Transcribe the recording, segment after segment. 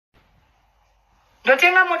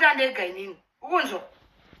Ndotenga mota ndega inini. Ukunzwa?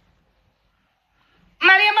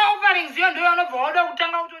 Mari yema offerings yo ndo yanobva wada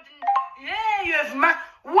kutanga kutoti yeah, you have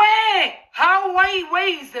where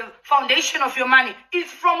is the foundation of your money?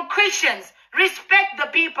 It's from Christians. Respect the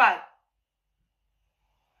people.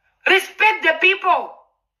 Respect the people.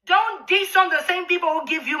 Don't disown the same people who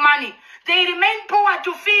give you money. They remain poor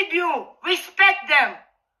to feed you. Respect them.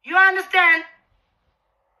 You understand?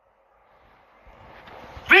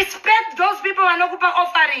 Respect those people who are not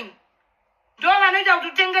offering. Don't need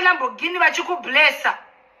to take a Lamborghini, but you could bless her.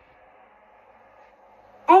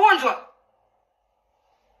 Who wants what?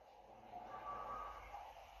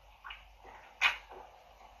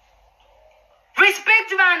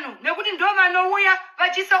 Respect vanu. Nekuti ndo vanouya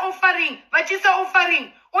vachisa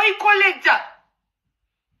offering. Oi collector.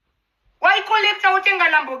 Why collector utenga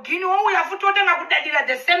Lamborghini? Ouya futi utenga kudadira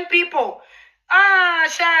the same people. Ah,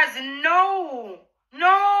 Shaz, no.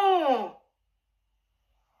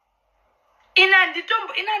 Ina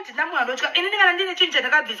ndinamuna ndochika. Ini ndingana ndine chinja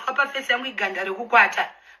ndakabviswa pafesi yangu iganda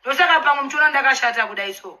rekukwata. Ndosaka pamwe mchona ndakashata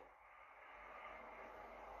kudai so.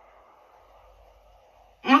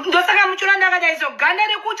 Ndosaka mchona ndakadai so. Ganda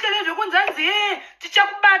rekutya nezvekunzanzi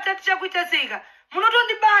tichakubata tichakuita seika.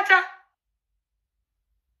 Munotondibata.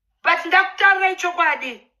 But ndakutaura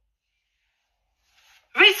ichokwadi.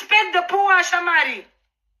 Respect the poor, Shamari.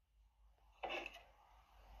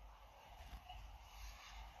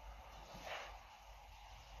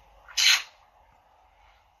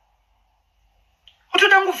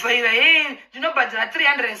 Utodanguvaira ndinobhadhara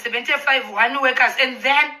 375 one workers and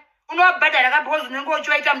then unobhadhara because unenge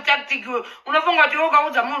uchivaita mutactic unofunga kuti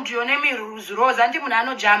wokaudza muntu yone miruziroza ndi munhu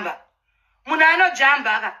anojamba. Munhu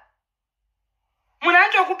anojamba aka. Munhu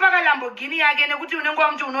anotokupa kaLamborghini yake nekuti unenge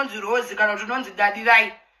wamuti unonzi Rose kana kuti unonzi Daddy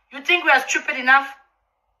Rai. You think we are stupid enough?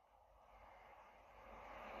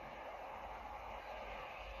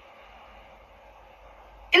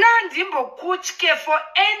 Ina ndimbo kutye for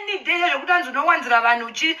any day yokutanzi unowanzira vanhu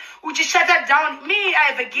uchi down. Me, I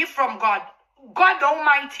have a gift from God. God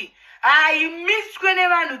Almighty. I miss kwene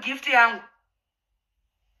vanhu gift yangu.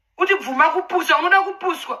 Uti bvuma kupusa, unoda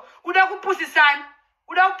kupuswa, uda kupusisana.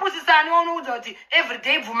 Uda kupusisana wanoudza kuti every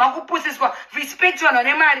day bvuma kupusiswa, respect vanhu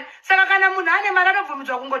vane mari. Saka kana munhu ane mari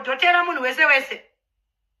anobvumidzwa kungodhotera munhu wese.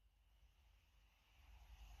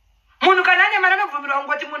 Munhu kana ane mari anobvumirwa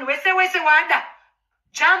kungoti munhu wese wada.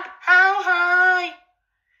 Jump how high.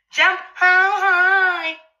 Jump how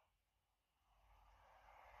high.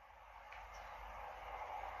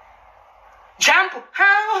 Jump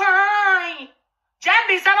how high.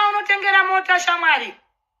 Jambisa unotengera mota Shamari.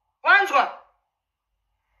 Wanzwa?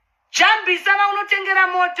 Jambisa unotengera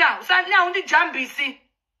mota. Usati undi jambisi.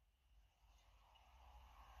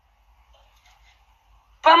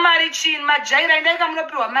 Pamari chin majaira ndaika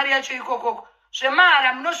munopiwa mari yacho ikokoko.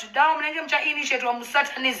 Zvemara munozvidawo munenge muchainitiatwa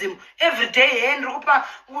musatanism every day ndikupa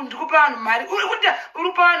vanhu mari.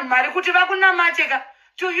 Uripa vanhu mari kuti vakunamateka.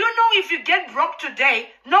 Do you know if you get broke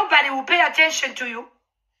today, nobody will pay attention to you?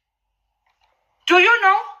 Do you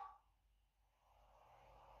know?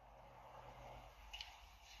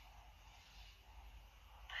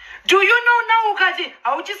 Do you know now ukati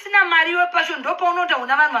hauchisina mari iwe pasho ndopa unota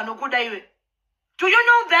una vanhu vanokuda iwe? Do you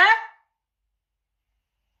know that?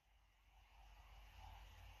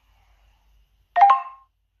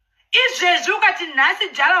 Izvezvi ukati nhasi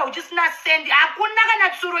java hauchisina sendi hakuna kana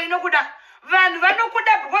tsuro inokuda. Vanhu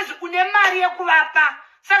vanokuda because une mari yekuvapa.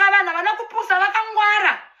 Saka vanhu vanokupusa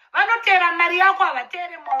vakangwara. Vanotera mari yako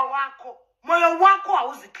havatere moyo wako. Moyo wako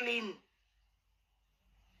hauzi clean.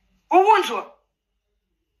 Ukunzwa?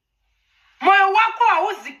 Moyo wako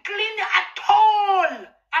hauzi clean at all.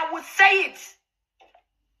 I would say it.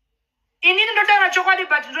 Inini ndotanga chokwadi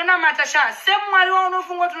but ndonamata sha. Same mwari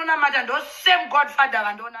waunofunga kuti ndonamata ndo same Godfather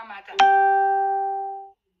vandonamata.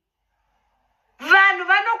 Vanhu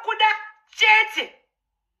vanokuda chete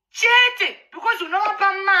because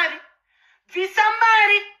unovapa mari. Visa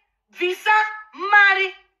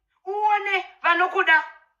mari uone vanokuda.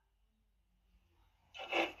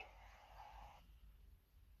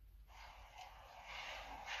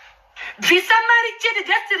 Visa mari chete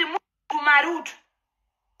just remove marutu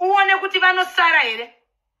uone kuti vanosara here.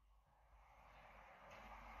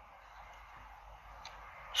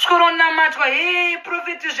 Skoronamatwa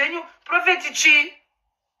prophet zvenyu prophet chi.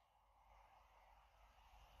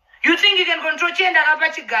 You think you can control chienda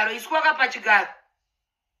kapachigaro iswaka pachigaro.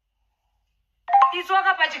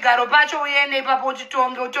 Iswaka pachigaro pacho uyene ipapo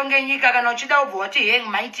utonge nyika kana uchida ubva wati hey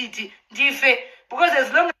Maititi ndife because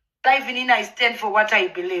as long as I live in I stand for what I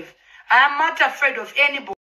believe. I am not afraid of anybody.